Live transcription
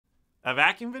A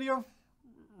vacuum video?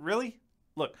 Really?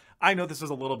 Look, I know this is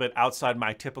a little bit outside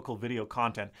my typical video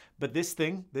content, but this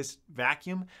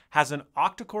vacuum, has an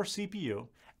octa-core CPU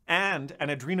and an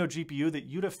Adreno GPU that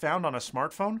you'd have found on a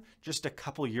smartphone just a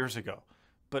couple years ago.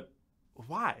 But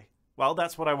why? Well,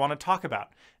 that's what I want to talk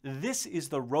about. This is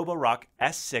the Roborock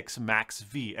S6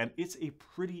 MaxV, and it's a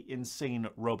pretty insane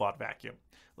robot vacuum.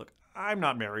 Look, I'm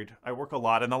not married, I work a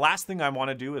lot, and the last thing I want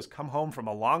to do is come home from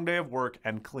a long day of work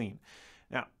and clean.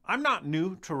 Now, I'm not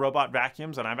new to robot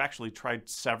vacuums, and I've actually tried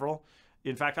several.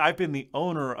 In fact, I've been the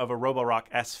owner of a Roborock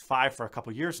S5 for a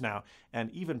couple years now,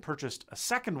 and even purchased a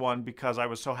second one because I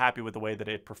was so happy with the way that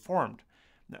it performed.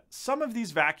 Now, some of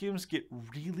these vacuums get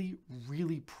really,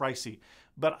 really pricey,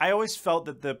 but I always felt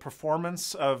that the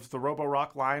performance of the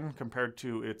Roborock line compared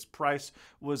to its price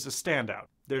was a standout.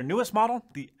 Their newest model,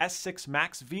 the S6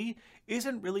 MaxV,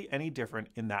 isn't really any different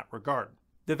in that regard.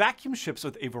 The vacuum ships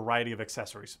with a variety of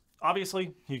accessories.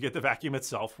 Obviously, you get the vacuum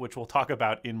itself, which we'll talk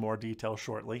about in more detail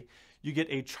shortly. You get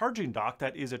a charging dock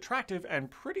that is attractive and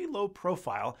pretty low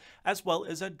profile, as well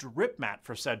as a drip mat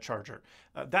for said charger.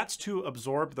 That's to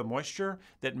absorb the moisture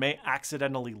that may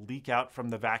accidentally leak out from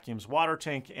the vacuum's water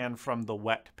tank and from the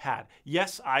wet pad.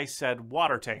 Yes, I said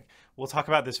water tank. We'll talk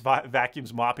about this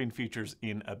vacuum's mopping features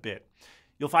in a bit.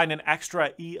 You'll find an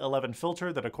extra E11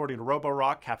 filter that, according to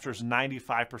Roborock, captures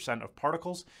 95% of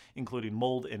particles, including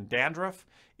mold and dandruff.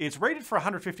 It's rated for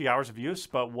 150 hours of use,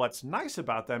 but what's nice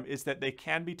about them is that they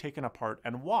can be taken apart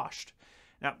and washed.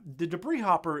 Now, the debris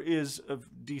hopper is of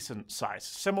decent size,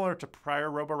 similar to prior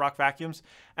Roborock vacuums,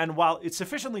 and while it's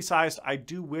sufficiently sized, I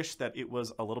do wish that it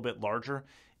was a little bit larger.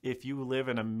 If you live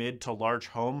in a mid to large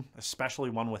home,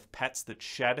 especially one with pets that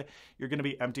shed, you're going to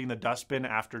be emptying the dustbin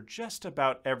after just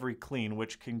about every clean,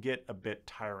 which can get a bit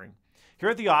tiring. Here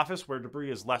at the office, where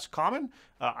debris is less common,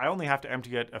 I only have to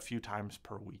empty it a few times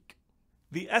per week.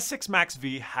 The S6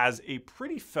 MaxV has a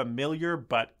pretty familiar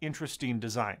but interesting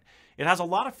design. It has a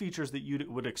lot of features that you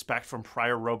would expect from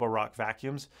prior Roborock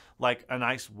vacuums, like a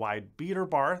nice wide beater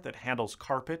bar that handles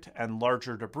carpet and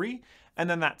larger debris, and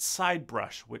then that side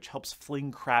brush, which helps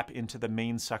fling crap into the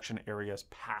main suction area's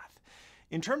path.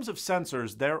 In terms of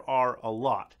sensors, there are a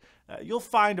lot. You'll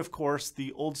find, of course,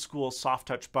 the old school soft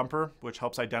touch bumper, which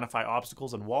helps identify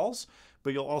obstacles and walls,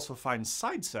 but you'll also find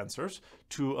side sensors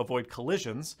to avoid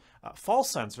collisions, fall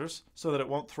sensors so that it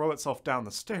won't throw itself down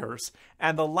the stairs,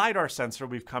 and the LiDAR sensor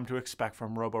we've come to expect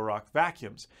from Roborock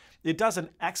vacuums. It does an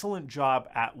excellent job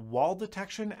at wall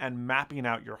detection and mapping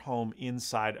out your home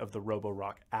inside of the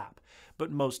Roborock app.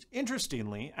 But most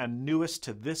interestingly, and newest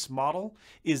to this model,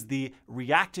 is the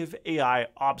reactive AI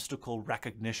obstacle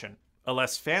recognition. A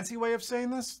less fancy way of saying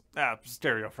this?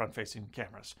 Stereo front-facing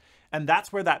cameras. And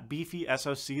that's where that beefy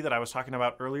SoC that I was talking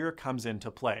about earlier comes into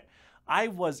play. I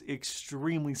was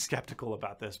extremely skeptical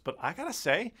about this, but I gotta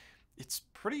say, it's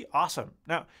pretty awesome.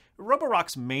 Now,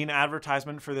 Roborock's main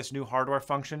advertisement for this new hardware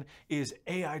function is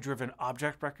AI-driven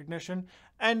object recognition,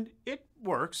 and it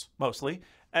works, mostly.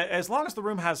 As long as the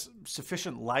room has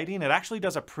sufficient lighting, it actually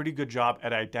does a pretty good job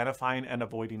at identifying and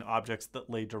avoiding objects that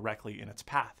lay directly in its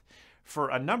path. For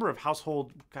a number of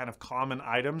household kind of common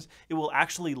items, it will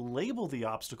actually label the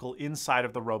obstacle inside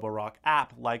of the Roborock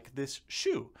app, like this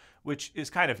shoe, which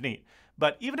is kind of neat.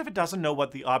 But even if it doesn't know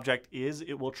what the object is,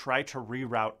 it will try to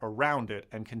reroute around it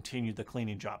and continue the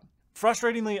cleaning job.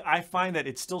 Frustratingly, I find that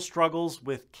it still struggles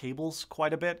with cables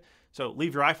quite a bit. So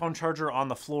leave your iPhone charger on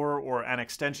the floor or an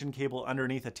extension cable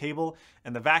underneath a table,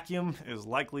 and the vacuum is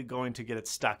likely going to get it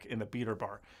stuck in the beater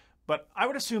bar. But I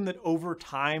would assume that over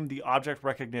time, the object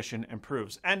recognition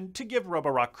improves. And to give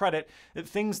Roborock credit,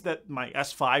 things that my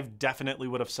S5 definitely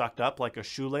would have sucked up, like a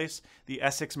shoelace, the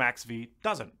S6 MaxV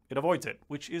doesn't. It avoids it,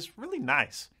 which is really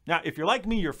nice. Now, if you're like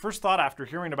me, your first thought after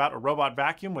hearing about a robot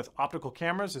vacuum with optical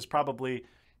cameras is probably,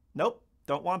 nope,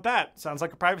 don't want that. Sounds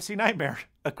like a privacy nightmare.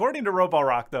 According to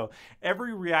Roborock, though,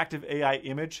 every reactive AI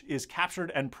image is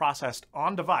captured and processed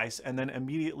on device and then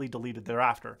immediately deleted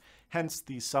thereafter, hence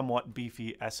the somewhat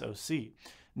beefy SoC.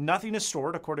 Nothing is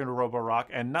stored, according to Roborock,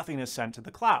 and nothing is sent to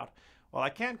the cloud. While I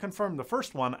can't confirm the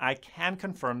first one, I can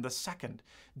confirm the second.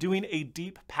 Doing a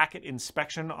deep packet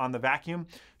inspection on the vacuum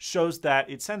shows that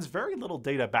it sends very little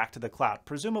data back to the cloud,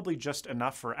 presumably just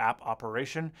enough for app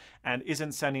operation, and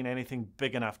isn't sending anything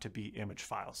big enough to be image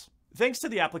files. Thanks to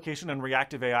the application and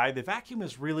reactive AI, the vacuum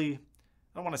is really, I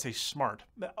don't want to say smart,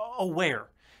 aware.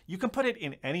 You can put it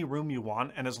in any room you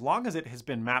want, and as long as it has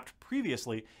been mapped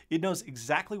previously, it knows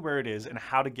exactly where it is and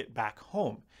how to get back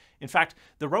home. In fact,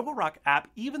 the Roborock app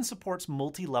even supports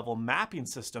multi-level mapping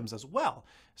systems as well.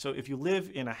 So if you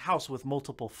live in a house with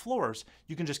multiple floors,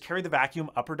 you can just carry the vacuum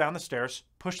up or down the stairs,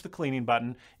 push the cleaning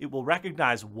button, it will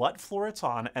recognize what floor it's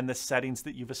on and the settings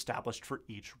that you've established for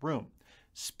each room.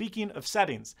 Speaking of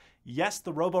settings, yes,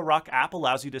 the Roborock app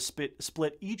allows you to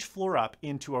split each floor up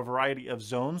into a variety of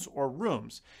zones or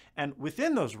rooms. And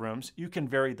within those rooms, you can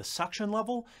vary the suction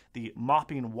level, the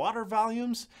mopping water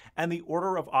volumes, and the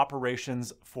order of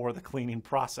operations for the cleaning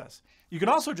process. You can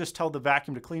also just tell the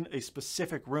vacuum to clean a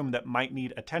specific room that might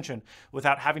need attention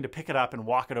without having to pick it up and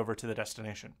walk it over to the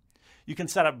destination. You can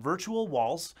set up virtual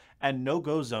walls and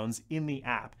no-go zones in the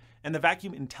app, and the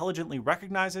vacuum intelligently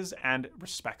recognizes and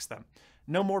respects them.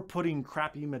 No more putting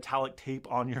crappy metallic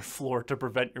tape on your floor to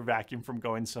prevent your vacuum from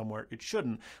going somewhere it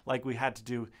shouldn't, like we had to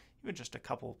do even just a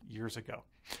couple years ago.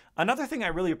 Another thing I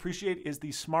really appreciate is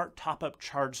the smart top-up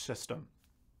charge system.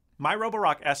 My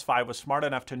Roborock S5 was smart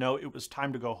enough to know it was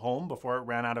time to go home before it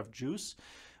ran out of juice,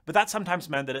 but that sometimes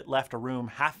meant that it left a room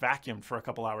half vacuumed for a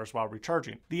couple hours while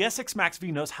recharging. The S6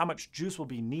 MaxV knows how much juice will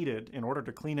be needed in order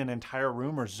to clean an entire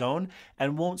room or zone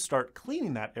and won't start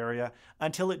cleaning that area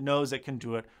until it knows it can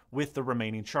do it with the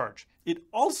remaining charge. It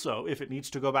also, if it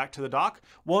needs to go back to the dock,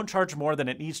 won't charge more than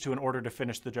it needs to in order to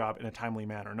finish the job in a timely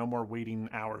manner. No more waiting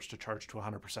hours to charge to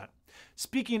 100%.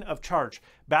 Speaking of charge,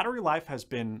 battery life has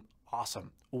been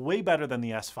awesome. Way better than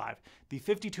the S5. The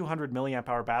 5200 milliamp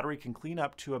hour battery can clean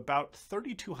up to about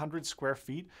 3,200 square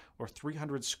feet or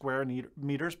 300 square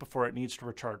meters before it needs to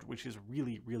recharge, which is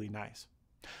really, really nice.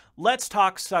 Let's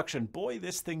talk suction. Boy,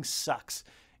 this thing sucks.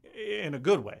 In a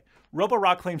good way.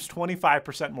 Roborock claims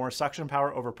 25% more suction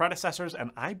power over predecessors,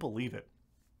 and I believe it.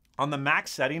 On the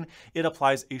max setting, it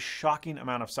applies a shocking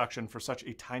amount of suction for such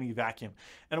a tiny vacuum.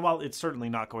 And while it's certainly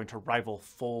not going to rival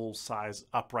full-size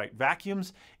upright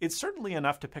vacuums, it's certainly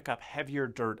enough to pick up heavier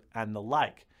dirt and the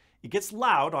like. It gets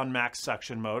loud on max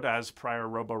suction mode, as prior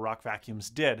Roborock vacuums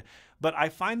did, but I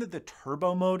find that the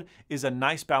turbo mode is a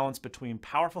nice balance between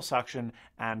powerful suction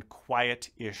and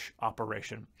quiet-ish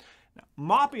operation. Now,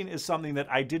 mopping is something that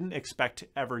I didn't expect to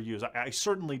ever use. I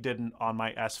certainly didn't on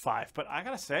my S5, but I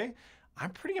gotta say,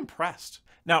 I'm pretty impressed.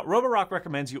 Now, Roborock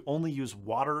recommends you only use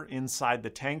water inside the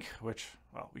tank, which,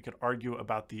 well, we could argue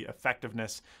about the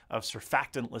effectiveness of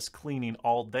surfactantless cleaning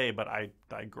all day, but I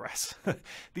digress.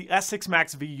 The S6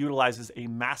 MaxV utilizes a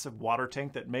massive water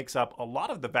tank that makes up a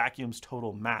lot of the vacuum's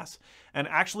total mass and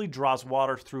actually draws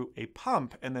water through a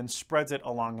pump and then spreads it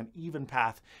along an even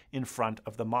path in front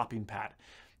of the mopping pad.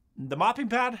 The mopping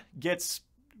pad gets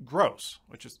gross,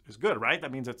 which is good, right?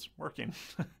 That means it's working.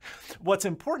 What's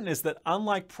important is that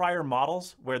unlike prior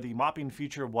models where the mopping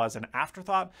feature was an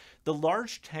afterthought, the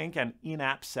large tank and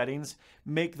in-app settings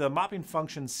make the mopping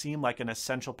function seem like an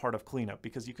essential part of cleanup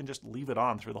because you can just leave it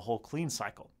on through the whole clean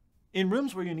cycle. In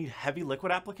rooms where you need heavy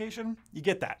liquid application, you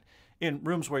get that. In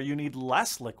rooms where you need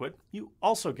less liquid, you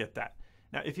also get that.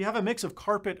 Now, if you have a mix of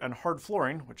carpet and hard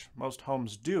flooring, which most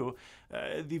homes do,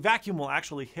 the vacuum will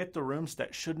actually hit the rooms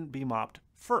that shouldn't be mopped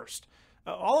first.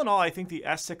 All in all, I think the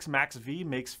S6 MaxV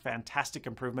makes fantastic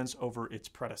improvements over its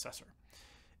predecessor.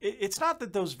 It's not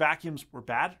that those vacuums were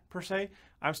bad, per se.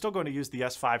 I'm still going to use the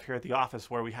S5 here at the office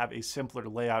where we have a simpler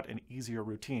layout and easier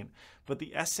routine. But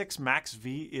the S6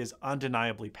 MaxV is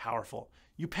undeniably powerful.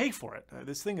 You pay for it.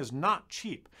 This thing is not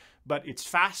cheap, but it's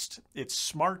fast, it's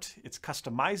smart, it's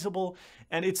customizable,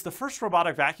 and it's the first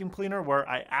robotic vacuum cleaner where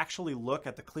I actually look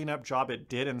at the cleanup job it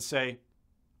did and say,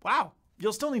 wow.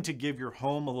 You'll still need to give your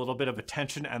home a little bit of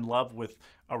attention and love with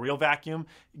a real vacuum,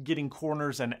 getting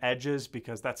corners and edges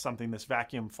because that's something this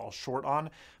vacuum falls short on.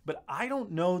 But I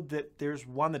don't know that there's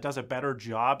one that does a better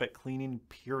job at cleaning,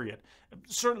 period.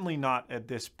 Certainly not at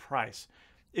this price.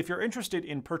 If you're interested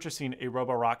in purchasing a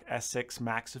Roborock S6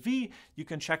 MaxV, you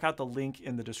can check out the link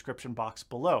in the description box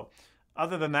below.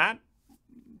 Other than that,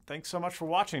 thanks so much for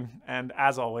watching, and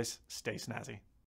as always, stay snazzy.